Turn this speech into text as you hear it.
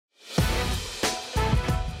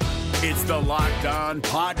It's the Locked On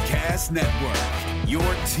Podcast Network, your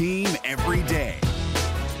team every day.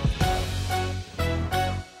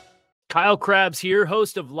 Kyle Krabs here,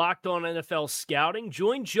 host of Locked On NFL Scouting.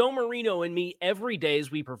 Join Joe Marino and me every day as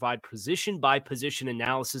we provide position-by-position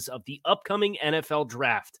analysis of the upcoming NFL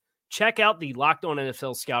Draft. Check out the Locked On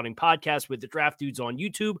NFL Scouting podcast with the Draft Dudes on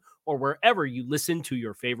YouTube or wherever you listen to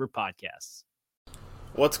your favorite podcasts.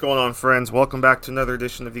 What's going on, friends? Welcome back to another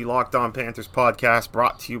edition of the Locked On Panthers podcast,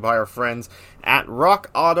 brought to you by our friends at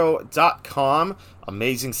rockauto.com.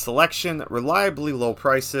 Amazing selection, reliably low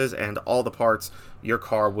prices, and all the parts your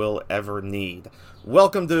car will ever need.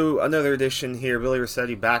 Welcome to another edition here. Billy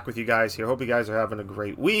Rossetti back with you guys here. Hope you guys are having a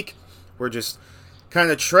great week. We're just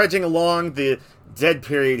kind of trudging along the dead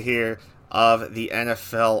period here of the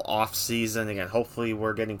NFL offseason. Again, hopefully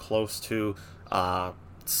we're getting close to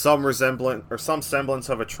some semblance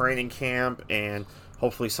of a training camp, and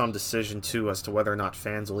hopefully some decision too as to whether or not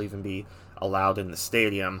fans will even be allowed in the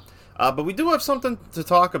stadium. But we do have something to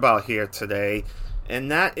talk about here today, and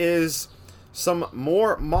that is some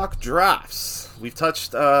more mock drafts. We've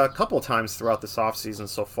touched a couple of times throughout this offseason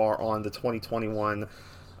so far on the 2021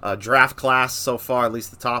 draft class so far, at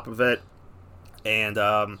least the top of it.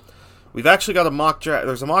 And we've actually got a mock draft.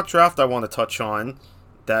 There's a mock draft I want to touch on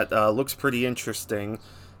that looks pretty interesting.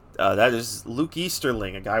 That is Luke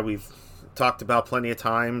Easterling, a guy we've talked about plenty of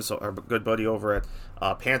times, our good buddy over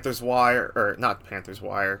at Panthers Wire, or not Panthers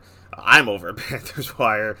Wire. I'm over at Panthers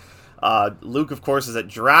Wire. Luke, of course, is at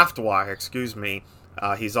Draft Wire, excuse me.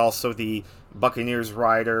 He's also the Buccaneers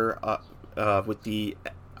writer with the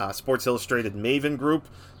Sports Illustrated Maven group,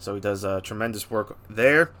 so he does tremendous work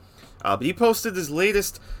there. But he posted his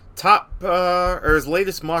latest his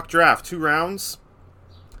latest mock draft, 2 rounds,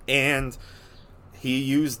 and he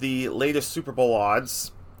used the latest Super Bowl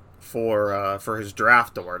odds for his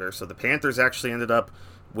draft order. So the Panthers actually ended up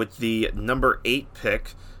with the number 8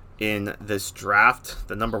 pick in this draft.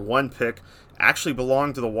 The number 1 pick actually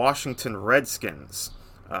belonged to the Washington Redskins.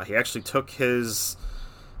 He actually took his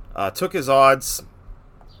odds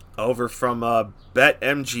over from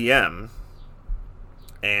BetMGM,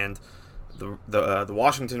 and the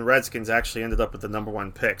Washington Redskins actually ended up with the number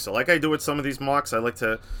 1 pick. So like I do with some of these mocks, I like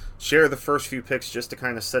to share the first few picks just to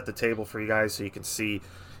kind of set the table for you guys so you can see,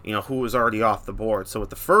 who was already off the board. So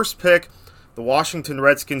with the first pick, the Washington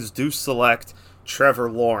Redskins do select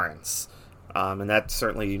Trevor Lawrence, and that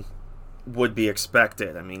certainly would be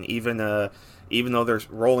expected. I mean, even though they're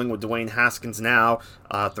rolling with Dwayne Haskins now,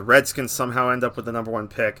 if the Redskins somehow end up with the number 1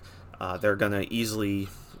 pick, they're going to easily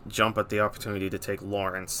jump at the opportunity to take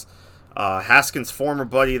Lawrence. Haskins' former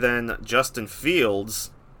buddy then, Justin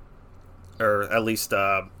Fields, or at least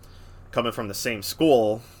coming from the same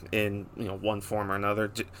school in one form or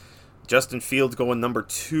another, Justin Fields going number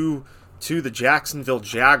 2 to the Jacksonville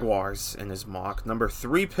Jaguars in his mock. Number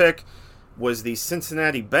 3 pick was the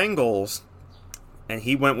Cincinnati Bengals, and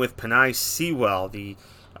he went with Penei Sewell, the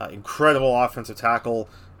incredible offensive tackle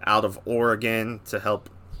out of Oregon, to help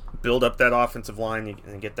build up that offensive line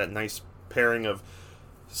and get that nice pairing of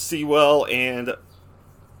Sewell and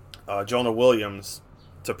Jonah Williams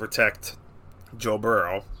to protect Joe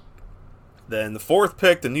Burrow. Then the 4th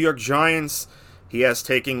pick, the New York Giants, he has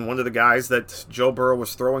taken one of the guys that Joe Burrow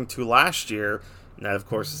was throwing to last year, and that, of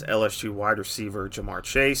course, is LSU wide receiver Jamar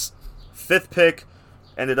Chase. 5th pick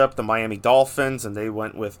ended up the Miami Dolphins, and they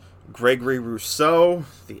went with Gregory Rousseau,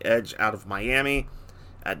 the edge out of Miami.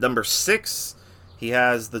 At number 6, he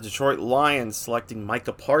has the Detroit Lions selecting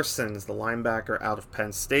Micah Parsons, the linebacker out of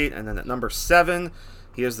Penn State. And then at number 7,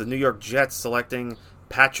 he has the New York Jets selecting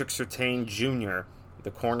Patrick Surtain Jr., the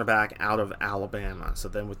cornerback out of Alabama. So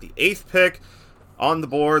then with the 8th pick on the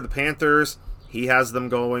board, the Panthers, he has them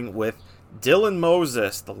going with Dylan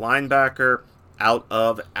Moses, the linebacker out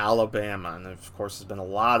of Alabama. And of course, there's been a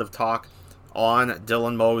lot of talk on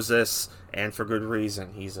Dylan Moses, and for good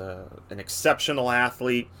reason. He's an exceptional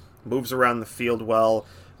athlete, moves around the field well.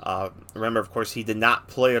 Remember, of course, he did not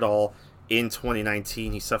play at all in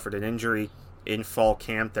 2019. He suffered an injury in fall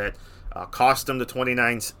camp that cost him the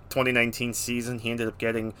 2019 season. He ended up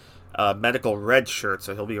getting a medical red shirt,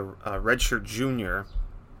 so he'll be a redshirt junior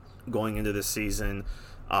going into this season.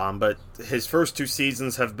 But his first 2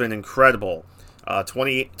 seasons have been incredible.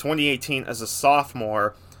 2018 as a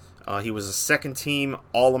sophomore, he was a second-team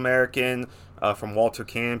All-American from Walter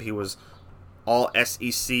Camp. He was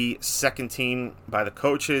All-SEC second team by the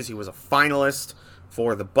coaches. He was a finalist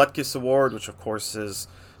for the Butkus Award, which of course is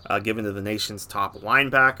given to the nation's top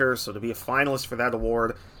linebacker. So to be a finalist for that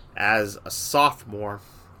award as a sophomore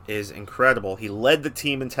is incredible. He led the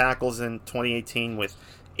team in tackles in 2018 with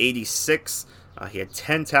 86. He had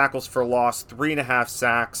 10 tackles for loss, 3.5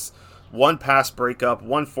 sacks, 1 pass breakup,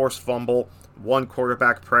 1 forced fumble, 1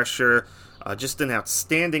 quarterback pressure. Just an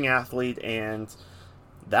outstanding athlete, and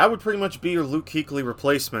that would pretty much be your Luke Kuechly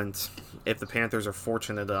replacement if the Panthers are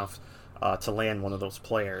fortunate enough to land one of those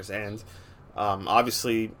players. And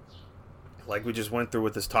obviously, like we just went through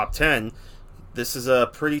with this top 10, this is a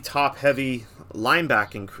pretty top-heavy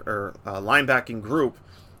linebacking group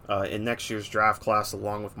in next year's draft class,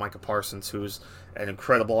 along with Micah Parsons, who's an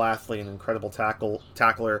incredible athlete, an incredible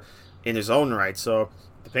tackler in his own right. So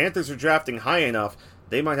the Panthers are drafting high enough,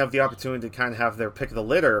 they might have the opportunity to kind of have their pick of the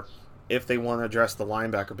litter if they want to address the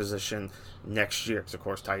linebacker position next year. Because, of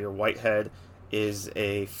course, Tyre Whitehead is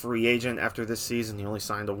a free agent after this season. He only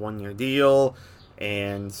signed a 1-year deal,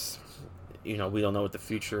 and we don't know what the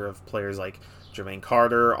future of players like Jermaine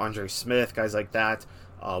Carter, Andre Smith, guys like that,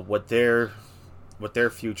 what their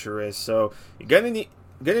future is. So you're gonna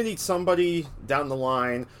need somebody down the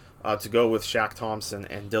line to go with Shaq Thompson,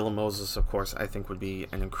 and Dylan Moses, of course, I think would be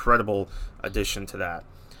an incredible addition to that.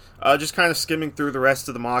 Just kind of skimming through the rest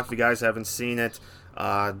of the mock, if you guys haven't seen it,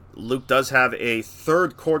 Luke does have a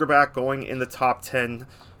third quarterback going in the top 10,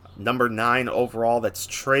 number 9 overall. That's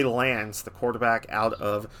Trey Lance, the quarterback out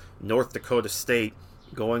of North Dakota State,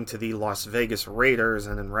 going to the Las Vegas Raiders.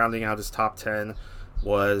 And then rounding out his top 10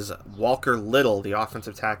 was Walker Little, the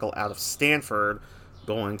offensive tackle out of Stanford,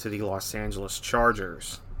 going to the Los Angeles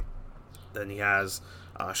Chargers. Then he has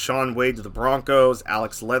Sean Wade to the Broncos,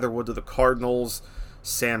 Alex Leatherwood to the Cardinals,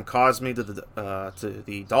 Sam Cosmi to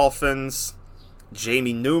the Dolphins,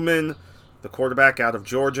 Jamie Newman, the quarterback out of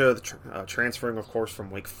Georgia, transferring, of course, from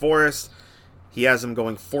Wake Forest. He has him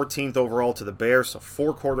going 14th overall to the Bears, so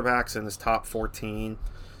 4 quarterbacks in his top 14.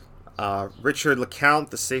 Richard LeCount,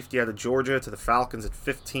 the safety out of Georgia, to the Falcons at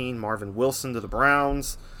 15. Marvin Wilson to the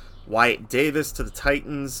Browns. Wyatt Davis to the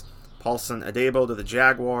Titans. Paulson Adebo to the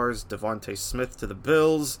Jaguars. Devontae Smith to the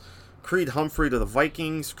Bills. Creed Humphrey to the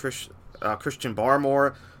Vikings. Christian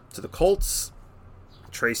Barmore to the Colts.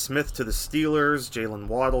 Trey Smith to the Steelers. Jalen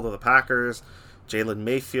Waddle to the Packers. Jalen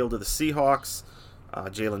Mayfield to the Seahawks.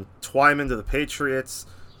 Jalen Twyman to the Patriots.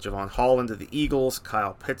 Javon Holland to the Eagles.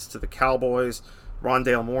 Kyle Pitts to the Cowboys.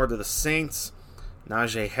 Rondale Moore to the Saints.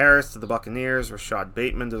 Najee Harris to the Buccaneers. Rashad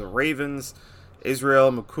Bateman to the Ravens.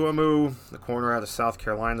 Israel Mukuamu, the corner out of South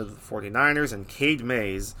Carolina, to the 49ers. And Cade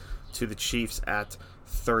Mays to the Chiefs at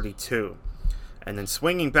 32. And then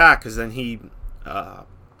swinging back, because then he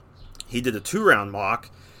did a 2-round mock.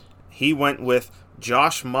 He went with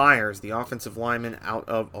Josh Myers, the offensive lineman out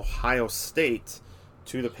of Ohio State,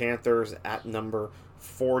 to the Panthers at number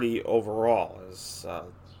 40 overall. As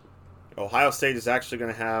Ohio State is actually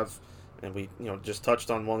going to have, and we just touched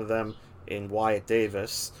on one of them in Wyatt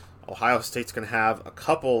Davis. Ohio State's going to have a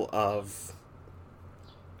couple of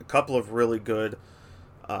really good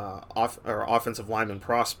offensive lineman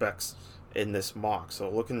prospects in this mock. So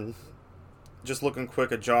looking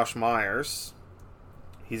quick at Josh Myers,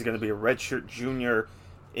 he's going to be a redshirt junior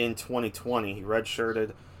in 2020. He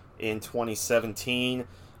redshirted in 2017,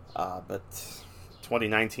 but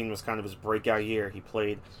 2019 was kind of his breakout year. He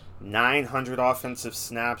played 900 offensive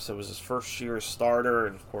snaps. It was his first year as starter,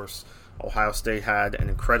 and of course, Ohio State had an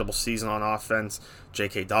incredible season on offense.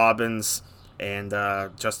 J.K. Dobbins and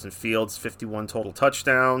Justin Fields, 51 total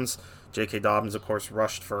touchdowns. J.K. Dobbins, of course,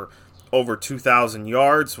 rushed for over 2,000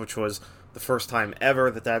 yards, which was the first time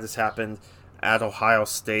ever that has happened at Ohio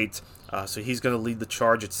State. So he's going to lead the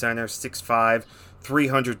charge at center, 6'5",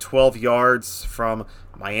 312 yards from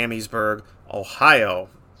Miamisburg, Ohio.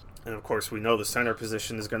 And, of course, we know the center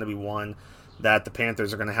position is going to be one that the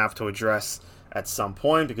Panthers are going to have to address at some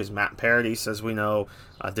point, because Matt Paradis, as we know,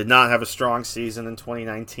 did not have a strong season in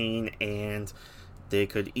 2019, and they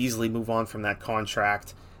could easily move on from that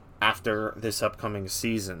contract after this upcoming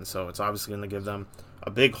season. So it's obviously going to give them a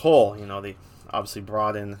big hole. They obviously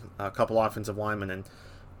brought in a couple offensive linemen in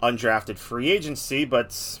undrafted free agency,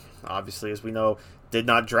 but obviously, as we know, did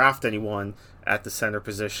not draft anyone at the center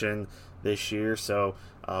position this year. So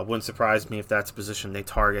wouldn't surprise me if that's a position they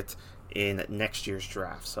target in next year's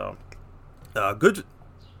draft. So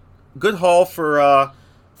good haul for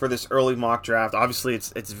this early mock draft. Obviously,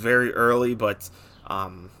 it's very early, but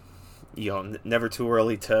never too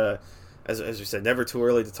early to, as we said, never too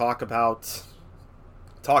early to talk about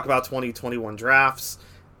 2021 drafts.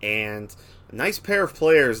 And a nice pair of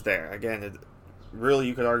players there. Again, really,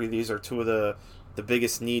 you could argue these are two of the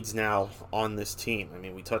biggest needs now on this team. I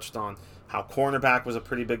mean, we touched on how cornerback was a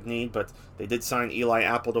pretty big need, but they did sign Eli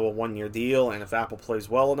Apple to a 1-year deal, and if Apple plays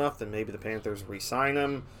well enough, then maybe the Panthers re-sign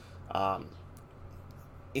him. A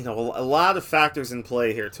lot of factors in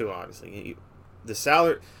play here too. Obviously, the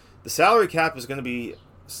salary cap is going to be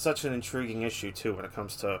such an intriguing issue too when it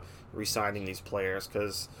comes to re-signing these players,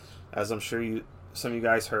 because as I'm sure some of you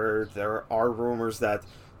guys heard, there are rumors that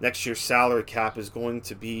next year's salary cap is going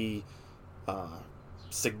to be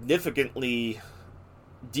significantly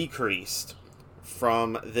decreased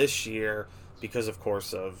from this year because, of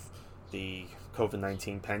course, of the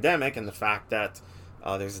COVID-19 pandemic and the fact that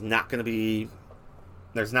there's not going to be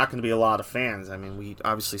a lot of fans. I mean, we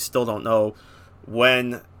obviously still don't know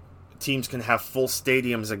when teams can have full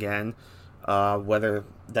stadiums again, whether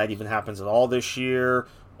that even happens at all this year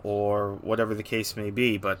or whatever the case may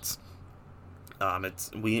be. But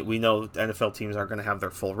we know NFL teams aren't going to have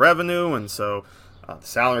their full revenue, and so the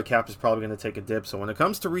salary cap is probably going to take a dip. So when it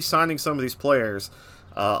comes to re-signing some of these players,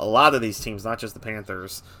 a lot of these teams, not just the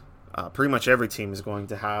Panthers, pretty much every team is going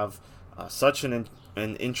to have such an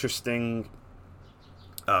interesting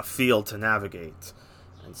field to navigate.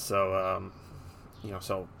 And so,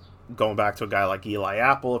 so going back to a guy like Eli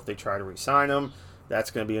Apple, if they try to re-sign him, that's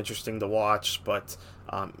going to be interesting to watch. But,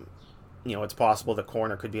 it's possible the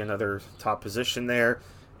corner could be another top position there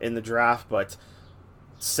in the draft. But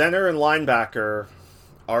center and linebacker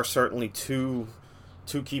are certainly two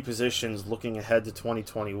key positions looking ahead to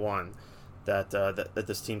 2021 that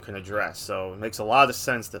this team can address. So it makes a lot of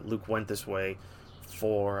sense that Luke went this way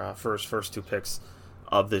for his first two picks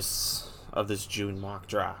of this June mock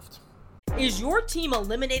draft. Is your team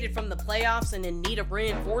eliminated from the playoffs and in need of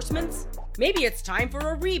reinforcements? Maybe it's time for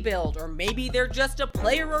a rebuild, or maybe they're just a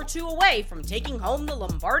player or two away from taking home the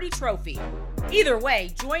Lombardi Trophy. Either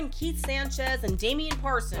way, join Keith Sanchez and Damian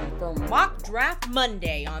Parson for Mock Draft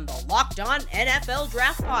Monday on the Locked On NFL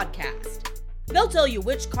Draft Podcast. They'll tell you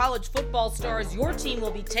which college football stars your team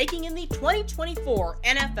will be taking in the 2024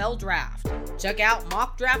 NFL Draft. Check out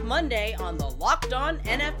Mock Draft Monday on the Locked On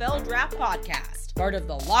NFL Draft Podcast, part of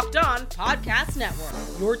the Locked On Podcast Network,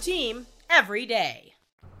 your team every day.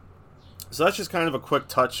 So that's just kind of a quick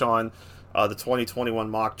touch on the 2021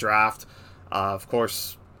 mock draft. Of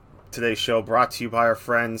course, today's show brought to you by our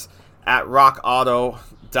friends at rockauto.com.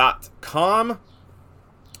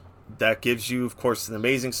 That gives you, of course, an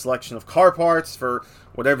amazing selection of car parts for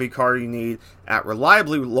whatever car you need at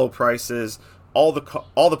reliably low prices. All the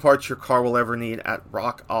parts your car will ever need at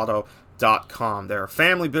rockauto.com. They're a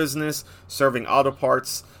family business serving auto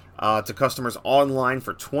parts to customers online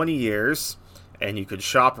for 20 years. And you could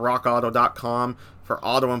shop rockauto.com for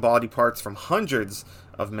auto and body parts from hundreds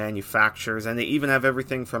of manufacturers. And they even have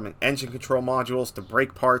everything from engine control modules to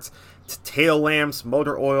brake parts to tail lamps,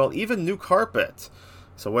 motor oil, even new carpet.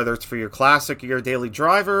 So whether it's for your classic or your daily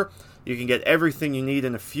driver, you can get everything you need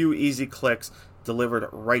in a few easy clicks delivered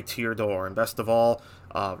right to your door. And best of all,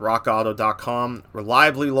 rockauto.com,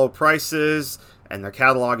 reliably low prices, and their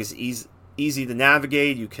catalog is easy to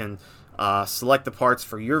navigate. You can select the parts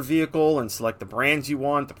for your vehicle and select the brands you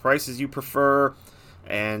want, the prices you prefer.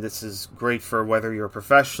 And this is great for whether you're a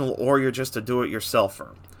professional or you're just a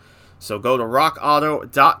do-it-yourselfer. So go to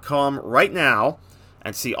rockauto.com right now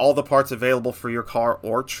and see all the parts available for your car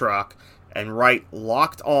or truck, and write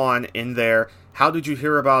Locked On in their How Did You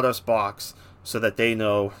Hear About Us box so that they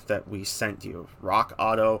know that we sent you.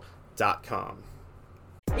 rockauto.com.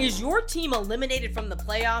 Is your team eliminated from the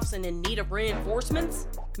playoffs and in need of reinforcements?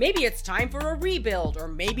 Maybe it's time for a rebuild, or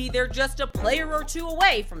maybe they're just a player or two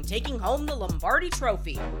away from taking home the Lombardi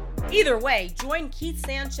Trophy. Either way, join Keith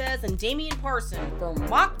Sanchez and Damian Parson for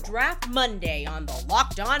Mock Draft Monday on the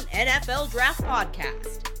Locked On NFL Draft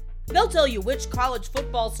Podcast. They'll tell you which college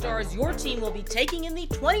football stars your team will be taking in the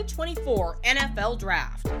 2024 NFL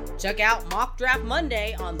Draft. Check out Mock Draft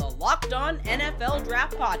Monday on the Locked On NFL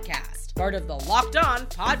Draft Podcast, part of the Locked On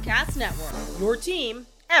Podcast Network, your team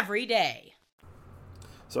every day.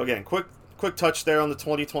 So again, quick touch there on the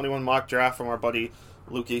 2021 mock draft from our buddy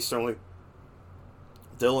Luke Easterling.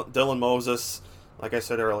 Dylan Moses, like I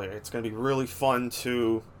said earlier, it's going to be really fun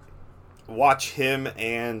to watch him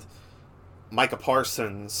and Micah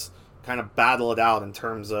Parsons kind of battle it out in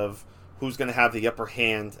terms of who's going to have the upper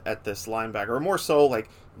hand at this linebacker, or more so like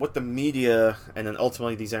what the media and then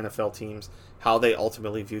ultimately these NFL teams, how they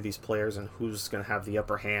ultimately view these players and who's going to have the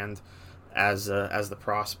upper hand as the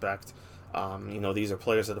prospect. These are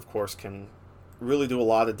players that, of course, can really do a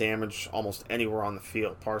lot of damage almost anywhere on the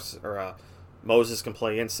field. Moses can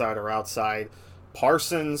play inside or outside.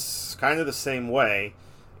 Parsons, kind of the same way.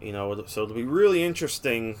 So it'll be really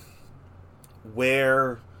interesting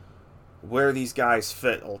where these guys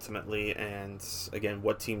fit ultimately, and again,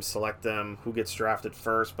 what teams select them, who gets drafted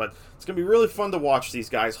first. But it's going to be really fun to watch these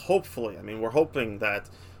guys, hopefully. I mean, we're hoping that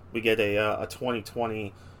we get a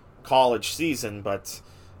 2020 college season, but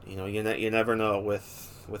you never know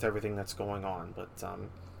with everything that's going on. But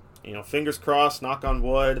fingers crossed, knock on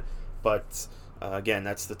wood. But again,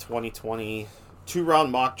 that's the 2020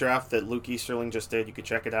 2-round mock draft that Luke Easterling just did. You can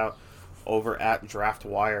check it out over at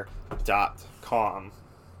draftwire.com.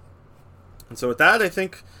 And so with that, I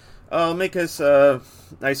think I'll make us a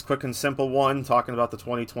nice, quick, and simple one, talking about the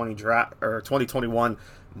 2020 draft, or 2021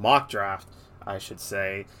 mock draft, I should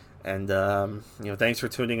say. And, thanks for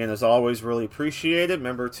tuning in as always. Really appreciate it.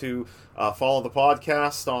 Remember to follow the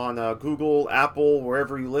podcast on Google, Apple,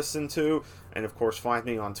 wherever you listen to. And, of course, find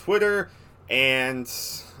me on Twitter. And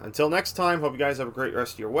until next time, hope you guys have a great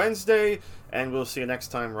rest of your Wednesday. And we'll see you next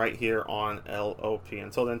time right here on LOP.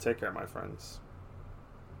 Until then, take care, my friends.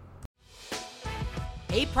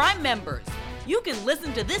 Hey, Prime members, you can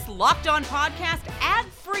listen to this Locked On podcast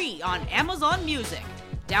ad-free on Amazon Music.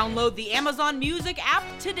 Download the Amazon Music app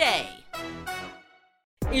today.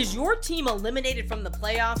 Is your team eliminated from the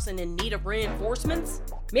playoffs and in need of reinforcements?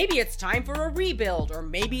 Maybe it's time for a rebuild, or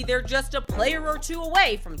maybe they're just a player or two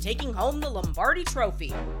away from taking home the Lombardi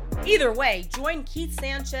Trophy. Either way, join Keith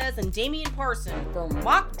Sanchez and Damian Parson for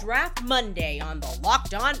Mock Draft Monday on the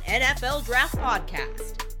Locked On NFL Draft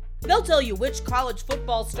Podcast. They'll tell you which college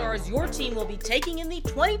football stars your team will be taking in the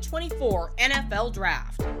 2024 NFL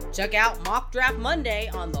Draft. Check out Mock Draft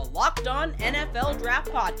Monday on the Locked On NFL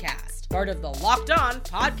Draft Podcast, part of the Locked On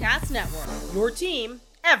Podcast Network. Your team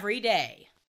every day.